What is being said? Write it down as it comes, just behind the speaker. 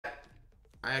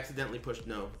I accidentally pushed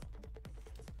no.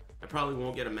 I probably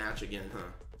won't get a match again, huh?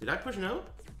 Did I push no?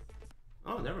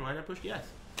 Oh, never mind. I pushed yes.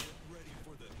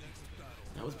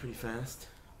 That was pretty fast.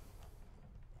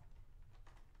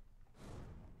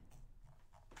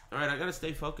 Alright, I gotta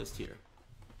stay focused here.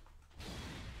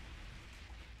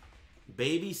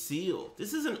 Baby Seal.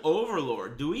 This is an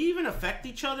Overlord. Do we even affect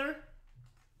each other?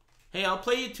 Hey, I'll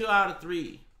play you 2 out of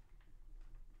 3.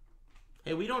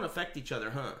 Hey, we don't affect each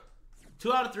other, huh?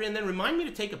 2 out of 3, and then remind me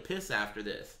to take a piss after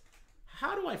this.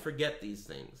 How do I forget these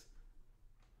things?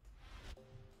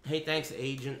 Hey, thanks,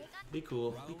 Agent. Be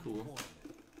cool. Be cool.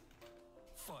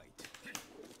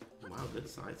 Wow, good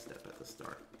sidestep at the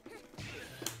start.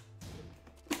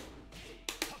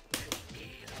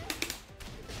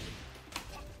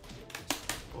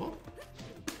 Oh.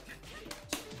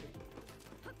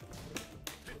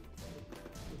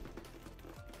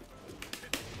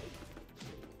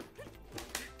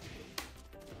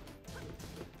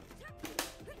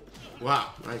 Wow,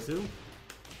 nice move.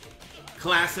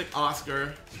 Classic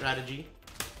Oscar strategy.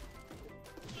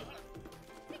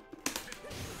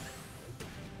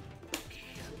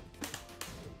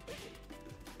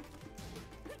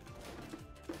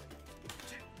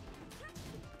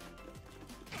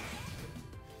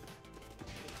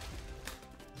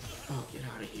 Oh, get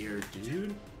out of here,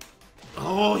 dude.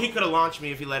 Oh, he could have launched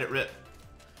me if he let it rip.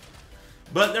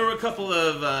 But there were a couple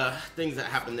of things that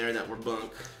happened there that were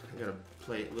bunk. I gotta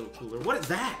play it a little cooler. What is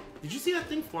that? Did you see that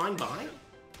thing flying by?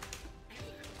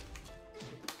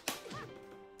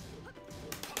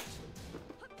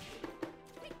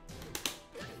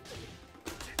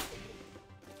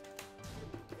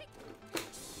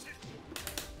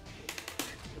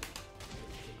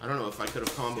 I don't know if I could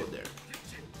have comboed there.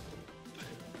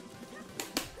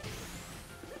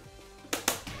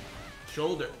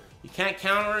 Shoulder. You can't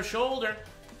counter a shoulder.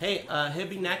 Hey,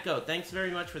 Hibby Neko, thanks very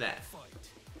much for that.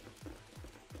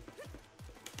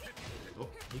 Oh,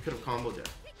 he could have comboed there.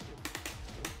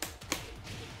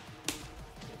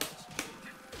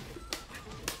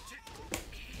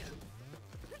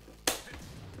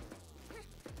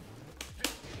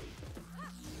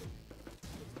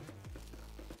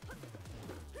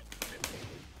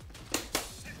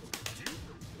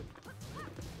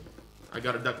 I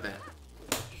gotta duck that.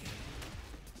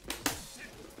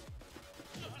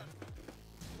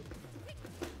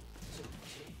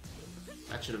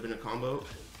 That should have been a combo.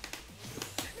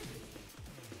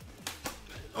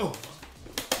 Oh.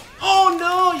 Oh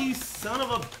no, you son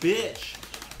of a bitch.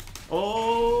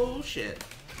 Oh shit.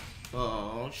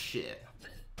 Oh shit.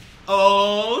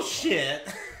 Oh shit.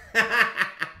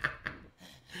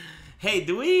 Hey,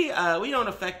 do we don't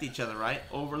affect each other, right?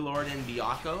 Overlord and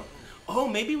Byakko? Oh,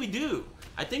 maybe we do.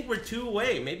 I think we're 2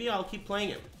 away. Maybe I'll keep playing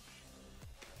him.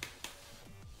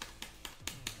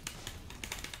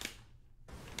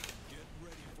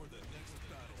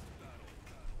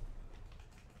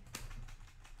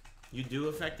 You do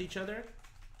affect each other?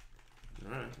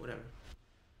 Alright, whatever.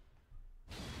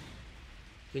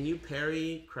 Can you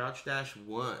parry crouch dash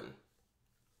 1?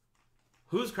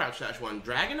 Who's crouch dash 1?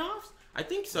 Dragunov's? I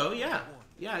think so, yeah.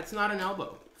 Yeah, it's not an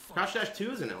elbow. Crouch dash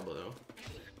 2 is an elbow, though.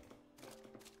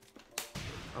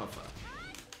 Oh, fuck.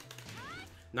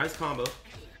 Nice combo.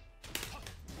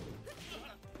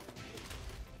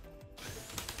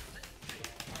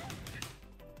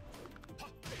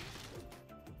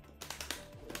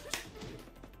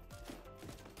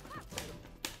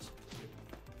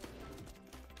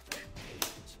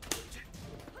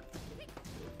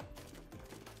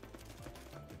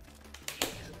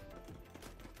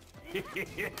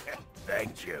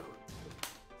 Thank you.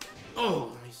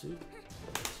 Oh, nice.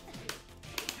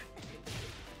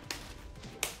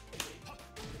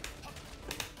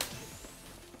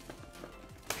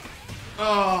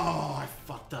 Oh, I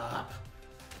fucked up.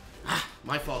 Ah,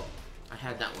 my fault. I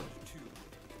had that one.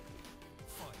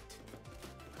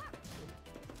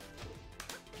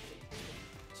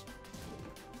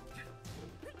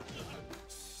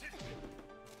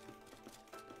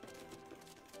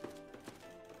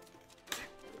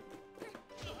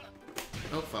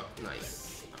 Oh fuck,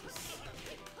 nice. Nice.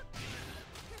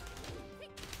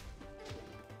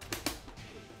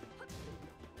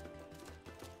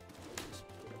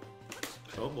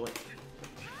 Oh boy.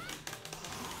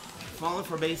 Falling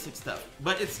for basic stuff.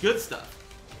 But it's good stuff.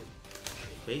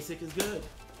 Basic is good.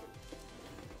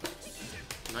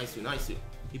 Nice, nice.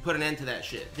 He put an end to that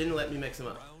shit. Didn't let me mix him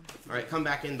up. Alright, come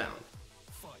back inbound.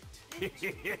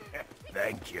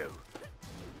 Thank you.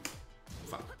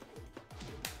 Fuck.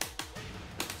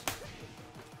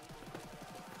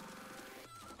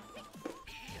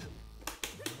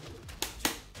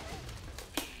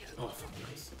 Oh, fuck,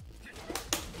 nice.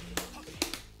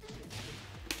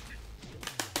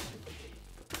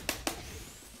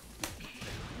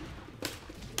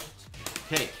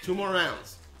 2 more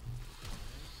rounds.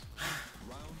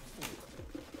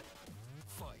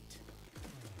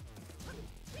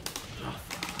 Oh,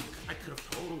 fuck. I could have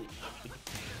totally...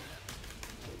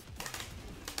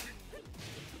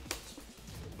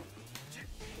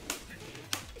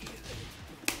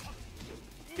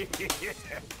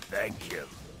 Thank you.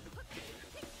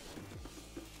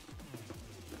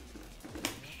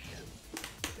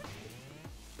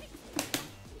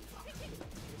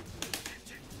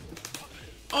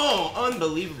 Oh,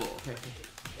 unbelievable. Okay.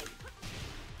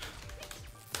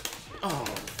 Oh,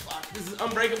 fuck. This is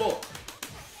unbreakable.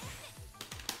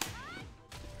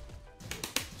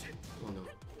 Oh, no.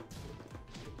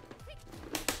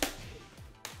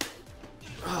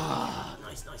 Ah,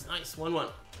 nice, nice, nice. 1-1.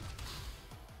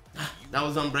 That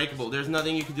was unbreakable. There's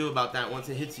nothing you can do about that once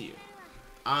it hits you.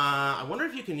 I wonder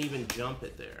if you can even jump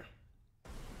it there.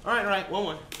 Alright, alright.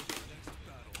 1-1.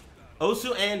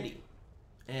 Osu Andy.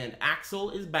 And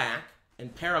Axel is back.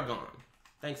 And Paragon.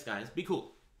 Thanks, guys. Be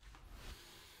cool.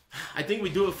 I think we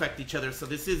do affect each other, so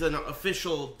this is an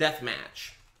official death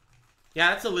match. Yeah,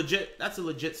 that's a legit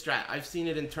strat. I've seen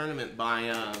it in tournament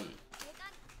by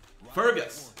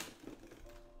Fergus.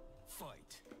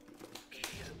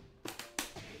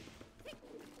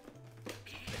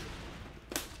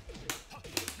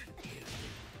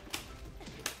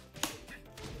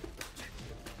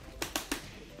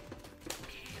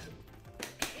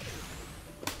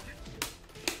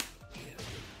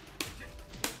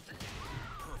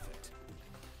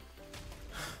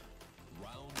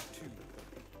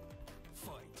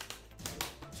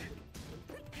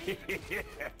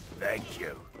 Thank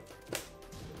you.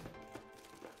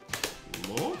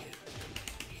 More?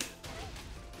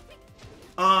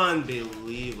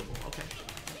 Unbelievable. Okay.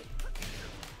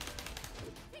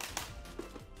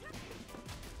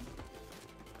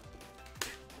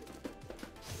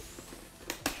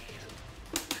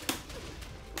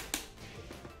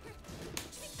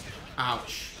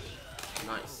 Ouch.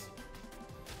 Nice.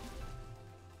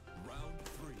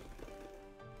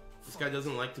 This guy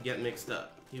doesn't like to get mixed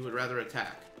up. He would rather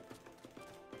attack.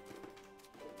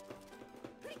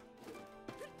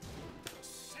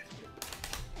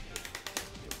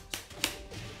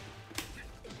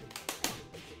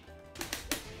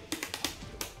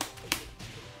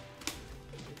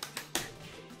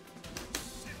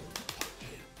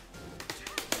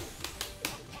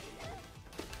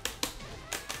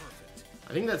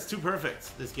 I think that's too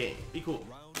perfect, this game. Be cool.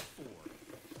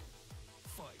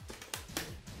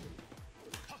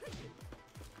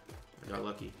 I got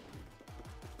lucky.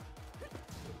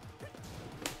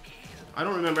 I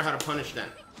don't remember how to punish that.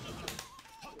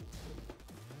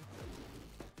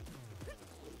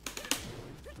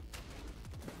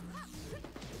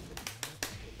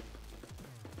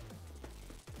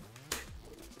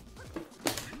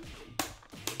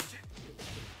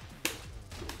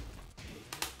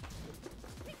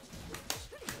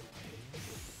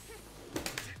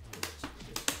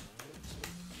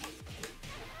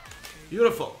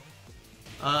 Beautiful.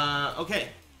 Okay,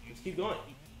 let's keep going.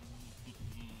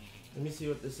 Let me see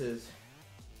what this is.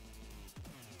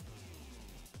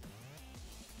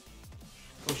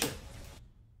 Oh shit.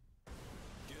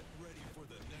 Get ready for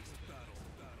the next battle.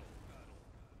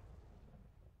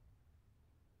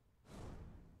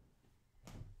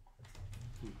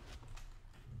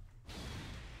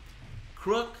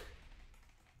 Crook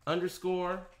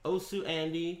 _ Osu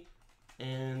Andy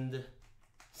and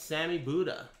Sammy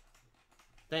Buddha.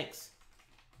 Thanks.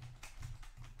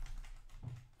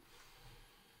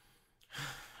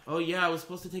 Oh yeah, I was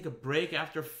supposed to take a break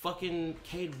after fucking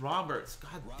Cade Roberts.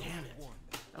 God damn it.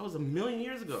 That was a million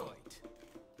years ago.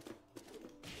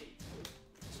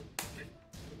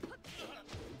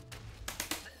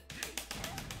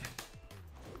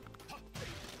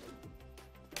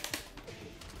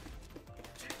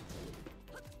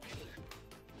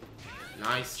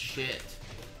 Nice shit.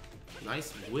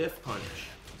 Nice whiff punish.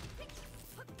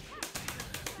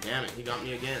 Damn it, he got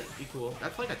me again. Be cool.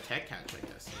 That's like a tech catch, I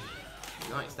guess.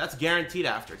 Nice. That's guaranteed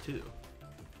after, too.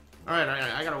 Alright,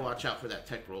 alright, I gotta watch out for that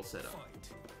tech roll setup.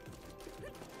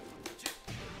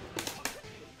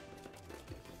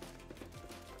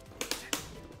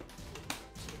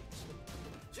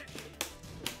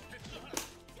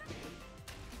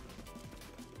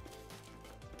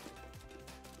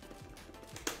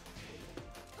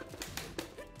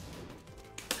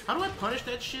 How do I punish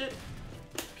that shit?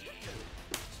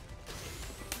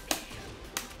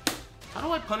 How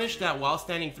do I punish that while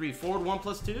standing 3? Forward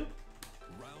 1+2?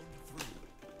 Round 3.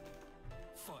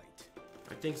 Fight.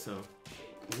 I think so.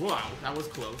 Wow, that was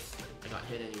close. I got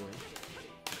hit anyway.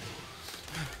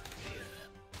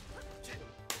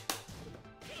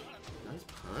 Nice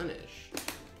Punish.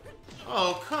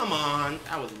 Oh, come on.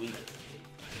 That was weak.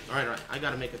 Alright, alright. I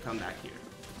gotta make a comeback here.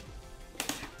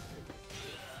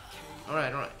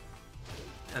 Alright, alright.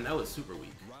 And that was super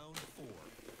weak. Round 4.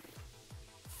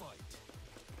 Fight.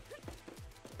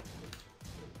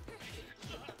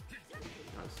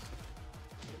 Nice.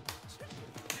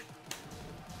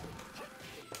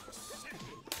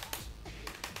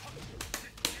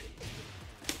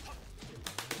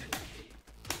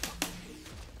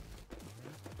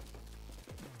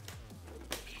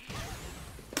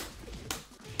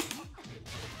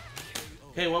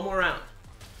 Okay, one more round.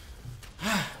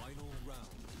 Final round.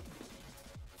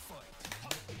 Fight.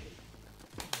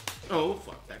 Oh,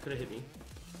 fuck. That could have hit me.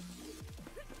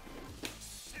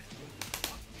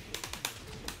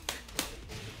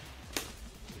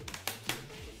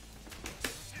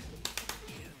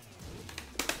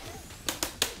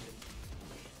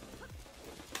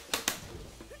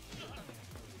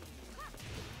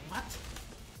 What?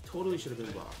 Totally should have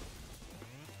been blocked.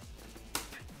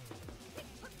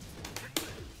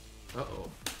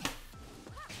 Uh-oh.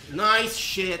 Nice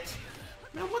shit.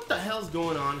 Man, what the hell's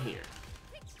going on here?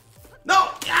 No!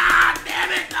 Ah, damn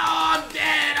it! No, I'm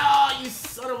dead! Oh, you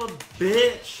son of a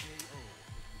bitch!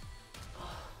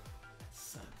 Oh, that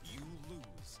sucked. You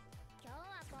lose.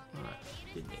 Alright,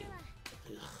 good game.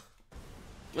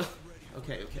 Ugh.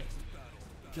 Okay, okay.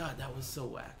 God, that was so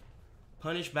whack.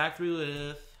 Punish back through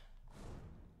with...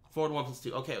 Forward 1 plus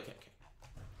 2. Okay, okay, okay.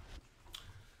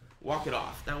 Walk it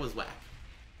off. That was whack.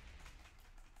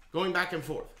 Going back and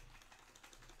forth.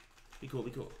 Be cool,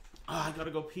 be cool. Ah, I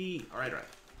gotta go pee. Alright, alright.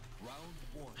 Round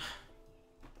 1.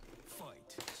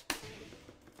 Fight.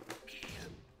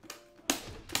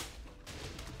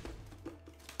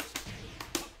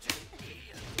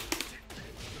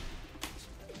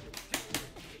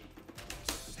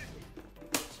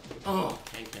 Oh,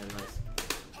 can nice.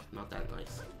 Not that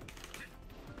nice.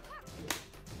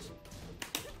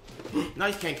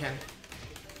 Nice can.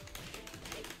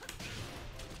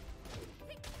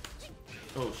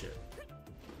 Oh shit.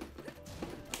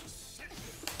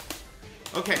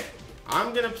 Okay,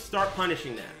 I'm gonna start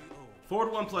punishing that.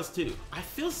 Forward 1 plus 2. I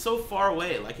feel so far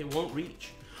away, like it won't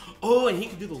reach. Oh, and he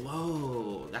can do the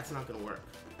low. That's not gonna work.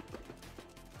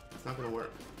 That's not gonna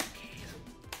work.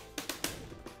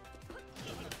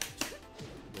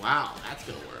 Wow, that's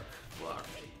gonna work. Fuck.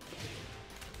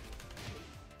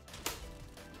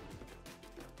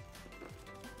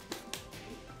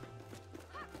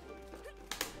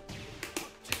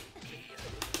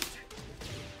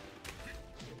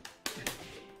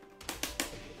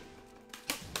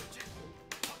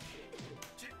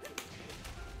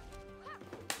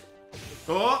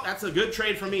 Oh, that's a good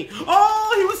trade for me.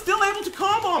 Oh, he was still able to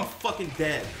combo. I'm fucking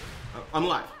dead. I'm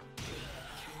alive.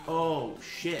 Oh,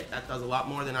 shit. That does a lot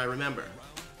more than I remember.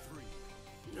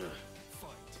 Ugh.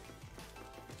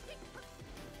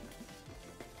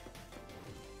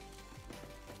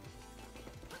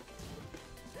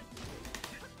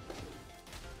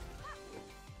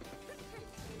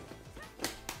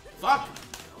 Fuck.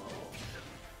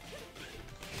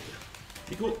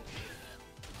 Be cool.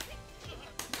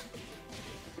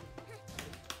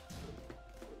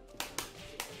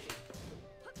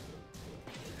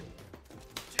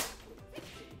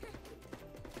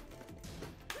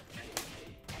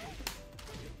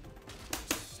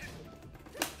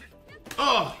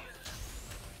 Oh!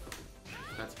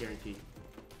 That's guaranteed.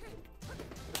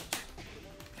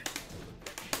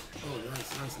 Oh,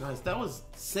 nice. That was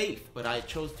safe, but I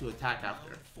chose to attack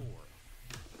after. 4.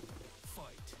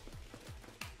 Fight.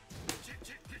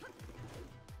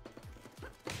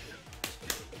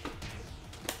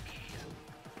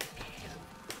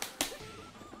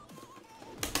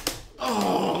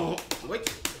 Oh! Wait.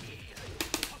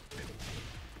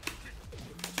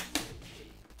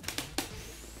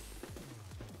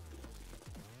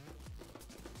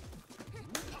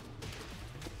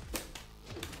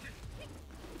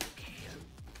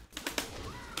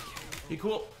 Be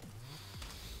cool.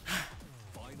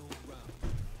 Final round.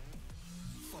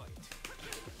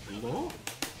 Fight. No?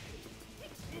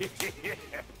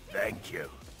 Thank you.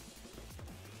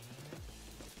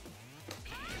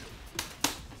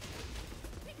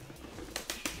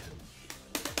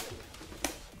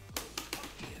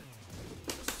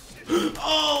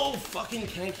 Oh, fucking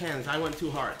can-cans. I went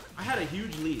too hard. I had a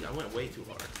huge lead. I went way too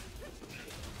hard.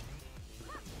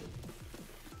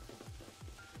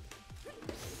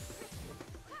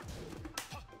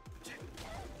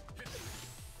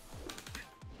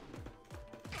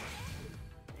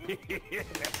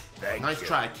 Nice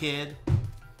try, kid.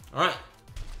 Alright.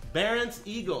 Baron's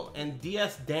Eagle and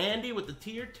DS Dandy with the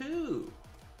tier 2.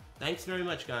 Thanks very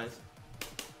much, guys.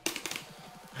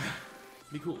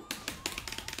 Be cool.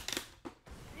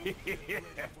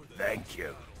 Thank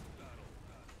you.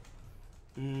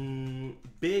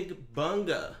 Big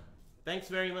Bunga. Thanks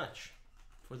very much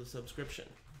for the subscription.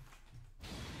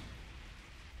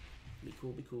 Be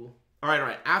cool, be cool.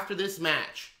 Alright. After this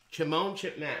match, Chimone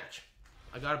Chip match,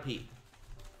 I gotta pee.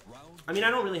 I mean,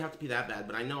 I don't really have to pee that bad,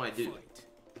 but I know I do.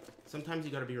 Sometimes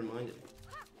you gotta be reminded.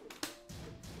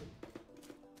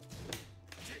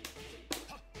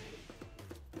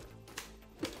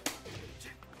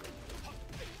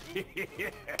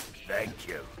 Thank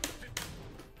you.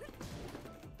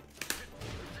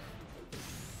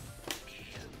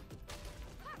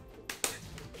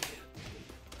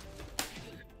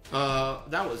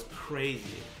 That was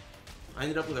crazy. I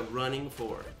ended up with a running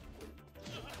forward.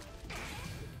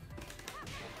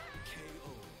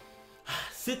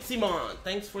 Sitsimon,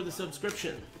 thanks for the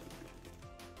subscription.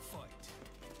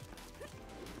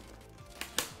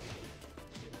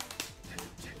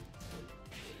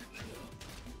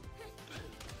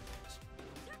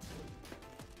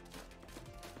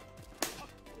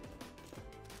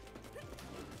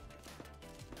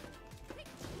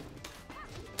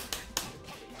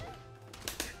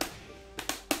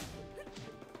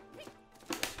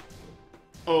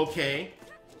 Okay.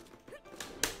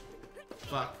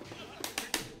 Fuck.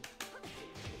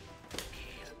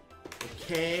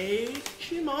 Okay.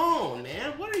 Chimone,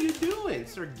 man. What are you doing,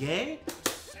 Sergey?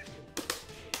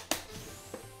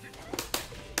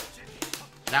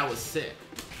 That was sick.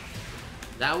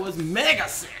 That was mega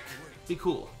sick. Be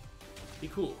cool. Be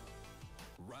cool.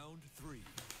 Round 3.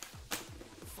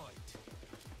 Fight.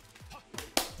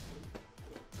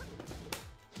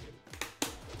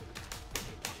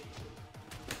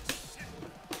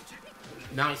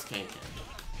 Nice can.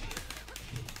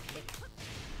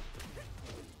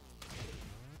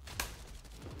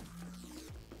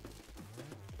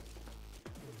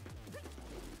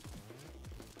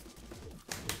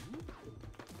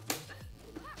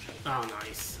 Oh,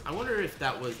 nice. I wonder if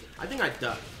that was... I think I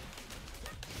ducked.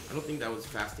 I don't think that was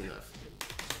fast enough.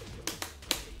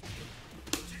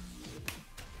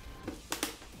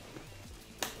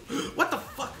 What the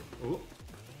fuck? Ooh.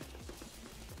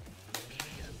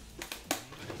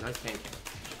 Nice can.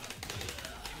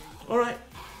 Alright.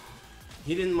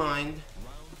 He didn't mind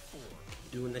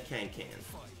doing the can.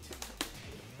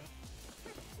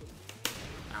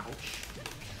 Ouch.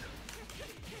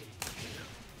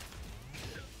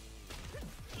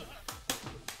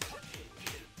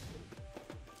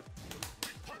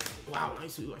 Wow,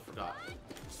 nice. Ooh, I forgot.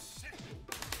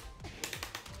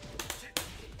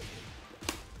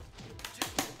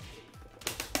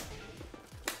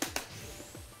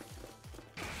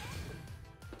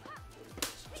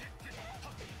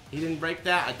 He didn't break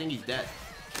that. I think he's dead.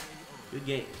 Good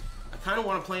game. I kind of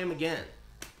want to play him again.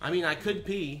 I mean, I could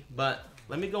pee, but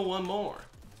let me go one more.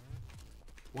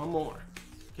 One more.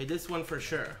 Okay, this one for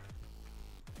sure.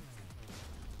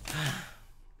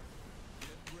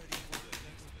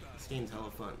 This game's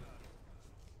hella fun.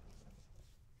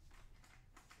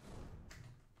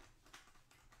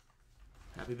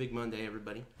 Happy Big Monday,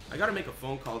 everybody. I gotta make a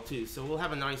phone call too, so we'll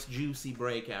have a nice juicy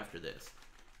break after this.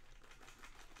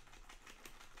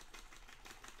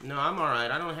 No, I'm all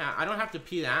right. I don't have to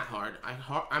pee that hard.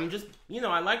 I'm just, you know,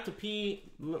 I like to pee,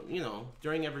 you know,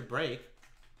 during every break.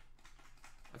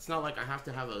 It's not like I have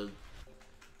to have a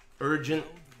urgent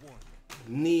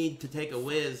need to take a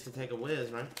whiz,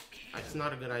 right? It's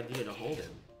not a good idea to hold it.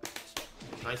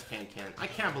 Nice can. I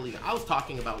can't believe it. I was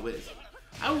talking about whiz.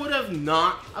 I would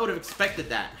have expected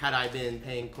that had I been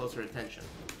paying closer attention.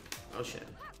 Oh shit.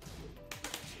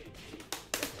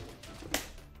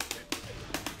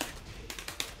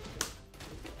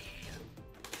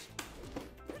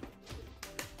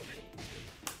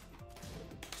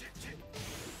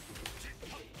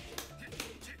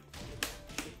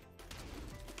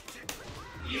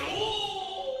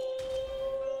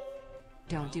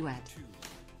 Don't do it.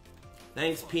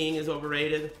 Thanks, peeing is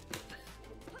overrated.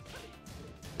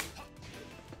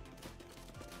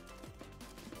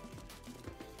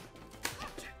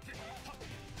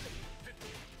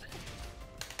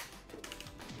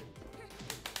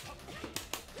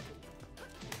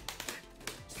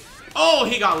 Oh,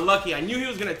 he got lucky. I knew he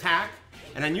was going to attack,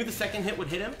 and I knew the second hit would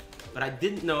hit him, but I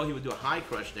didn't know he would do a high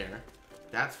crush there.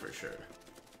 That's for sure.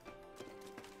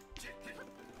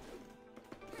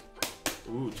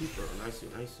 Ooh, two throw. Nice.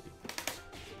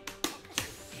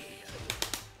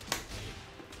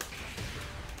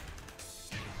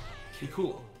 Be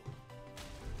cool.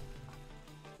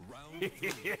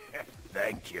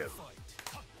 Thank you.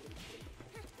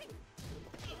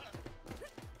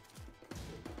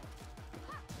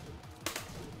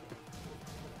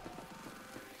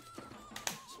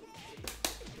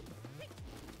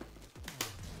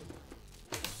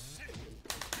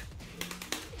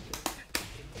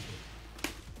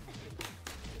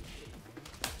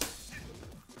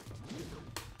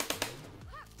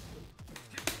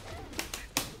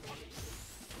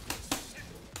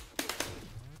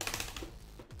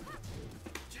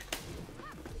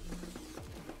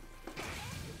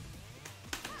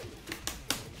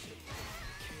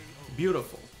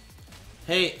 Beautiful.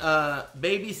 Hey,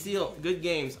 Baby Seal, good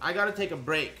games. I gotta take a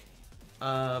break.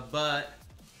 But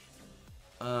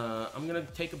I'm gonna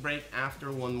take a break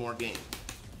after one more game.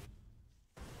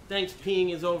 Thanks,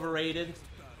 peeing is overrated.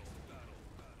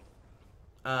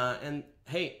 And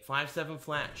hey, 5-7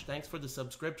 Flash, thanks for the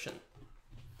subscription.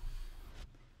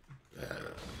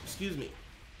 Excuse me.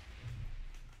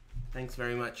 Thanks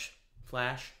very much,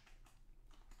 Flash.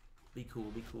 Be cool,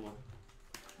 be cool.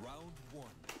 Round 1.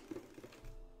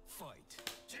 Fight.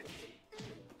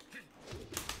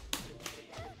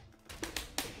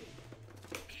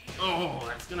 Oh,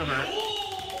 that's gonna hurt.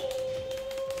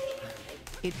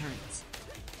 It hurts.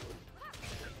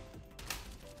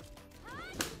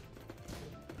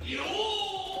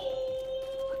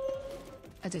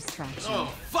 A distraction. Oh,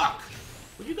 fuck!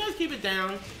 Would you guys keep it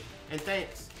down? And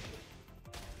thanks.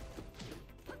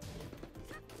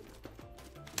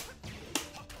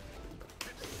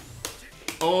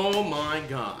 Oh my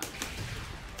god.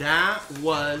 That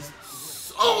was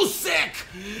so sick!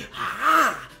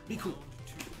 Ah! Be cool.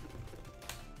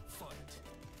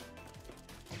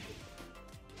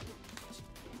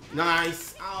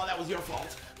 Nice. Oh, that was your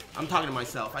fault. I'm talking to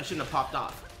myself. I shouldn't have popped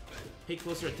off. Pay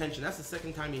closer attention. That's the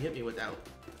second time you hit me without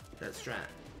that strat.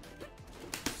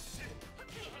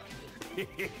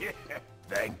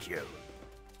 Thank you.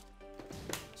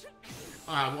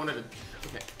 Oh, I wanted to...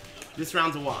 Okay. This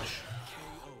round's a wash.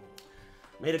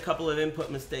 Made a couple of input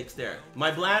mistakes there.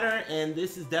 My bladder, and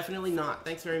this is definitely not.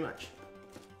 Thanks very much.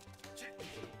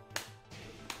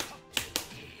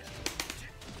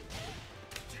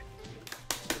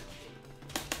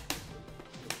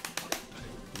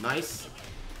 Nice.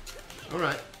 All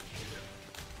right.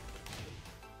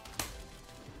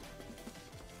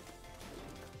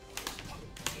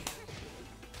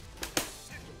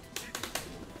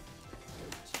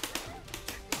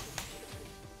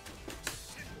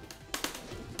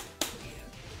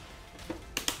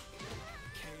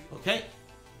 Okay.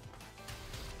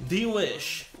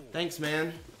 D-Wish. Thanks,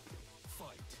 man.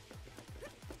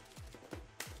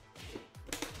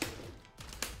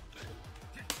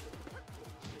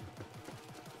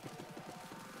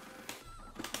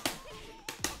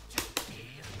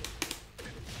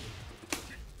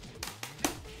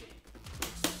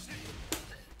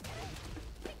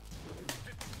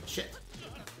 Shit.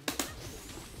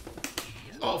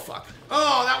 Oh, fuck.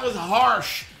 Oh, that was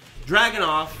harsh.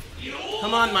 Dragunov.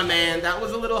 Come on, my man. That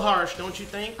was a little harsh, don't you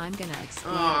think? I'm gonna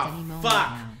explode at any moment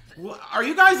fuck. now. Are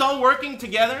you guys all working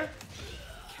together?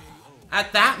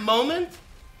 At that moment?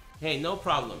 Hey, no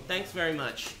problem. Thanks very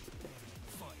much.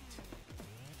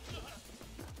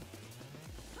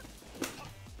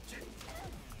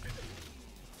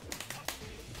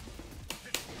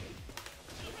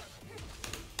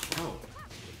 Oh.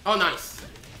 Oh, nice.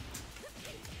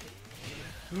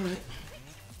 Alright.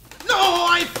 No,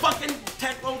 I fucking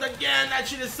tech rolled again. That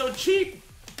shit is so cheap.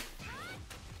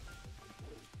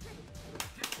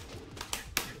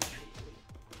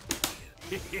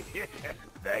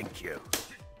 Thank you.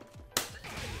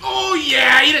 Oh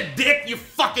yeah, eat a dick, you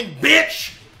fucking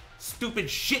bitch. Stupid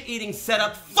shit-eating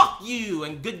setup. Fuck you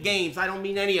and good games. I don't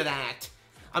mean any of that.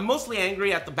 I'm mostly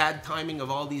angry at the bad timing of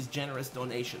all these generous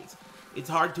donations. It's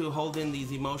hard to hold in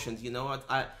these emotions, you know.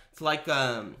 It's like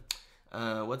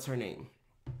what's her name?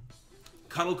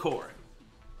 Cuddlecore.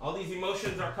 All these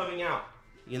emotions are coming out,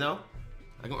 you know?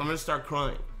 I'm gonna start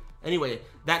crying. Anyway,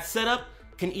 that setup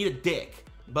can eat a dick,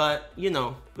 but, you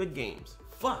know, good games.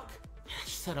 Fuck. That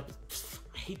setup,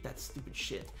 I hate that stupid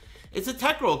shit. It's a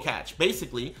tech roll catch,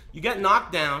 basically. You get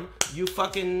knocked down, you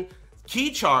fucking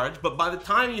key charge, but by the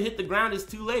time you hit the ground, it's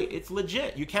too late. It's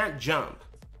legit. You can't jump.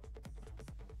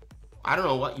 I don't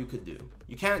know what you could do.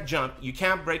 You can't jump. You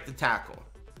can't break the tackle.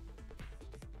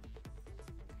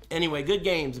 Anyway, good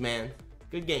games, man.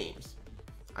 Good games.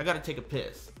 I gotta take a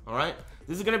piss, alright?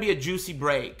 This is gonna be a juicy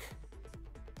break.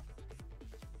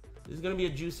 This is gonna be a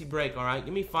juicy break, alright?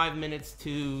 Give me 5 minutes to,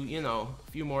 you know,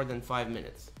 a few more than 5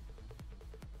 minutes.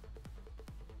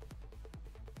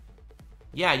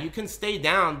 Yeah, you can stay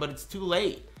down, but it's too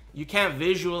late. You can't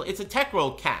visual. It's a tech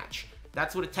roll catch.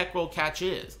 That's what a tech roll catch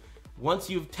is. Once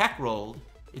you've tech rolled,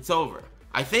 it's over.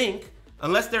 I think,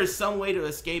 unless there's some way to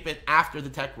escape it after the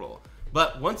tech roll.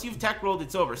 But once you've tech rolled,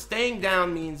 it's over. Staying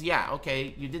down means, yeah,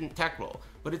 okay, you didn't tech roll.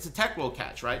 But it's a tech roll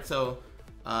catch, right? So,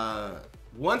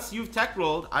 once you've tech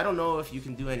rolled, I don't know if you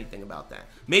can do anything about that.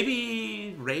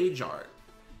 Maybe Rage Art.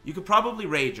 You could probably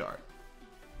Rage Art.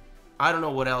 I don't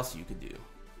know what else you could do.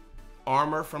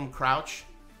 Armor from Crouch.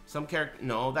 Some character,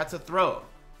 no, that's a throw.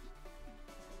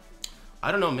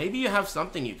 I don't know, maybe you have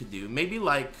something you could do. Maybe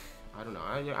like, I don't know,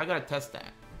 I gotta test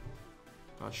that.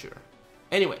 Not sure.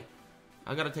 Anyway,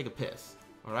 I gotta take a piss.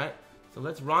 Alright? So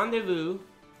let's rendezvous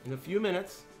in a few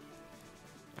minutes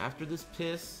after this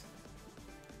piss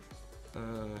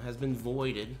has been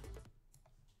voided.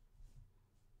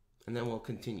 And then we'll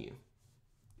continue.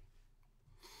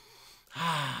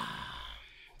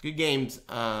 Good games.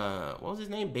 What was his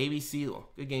name? Baby Seal.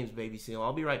 Good games, Baby Seal.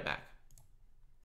 I'll be right back.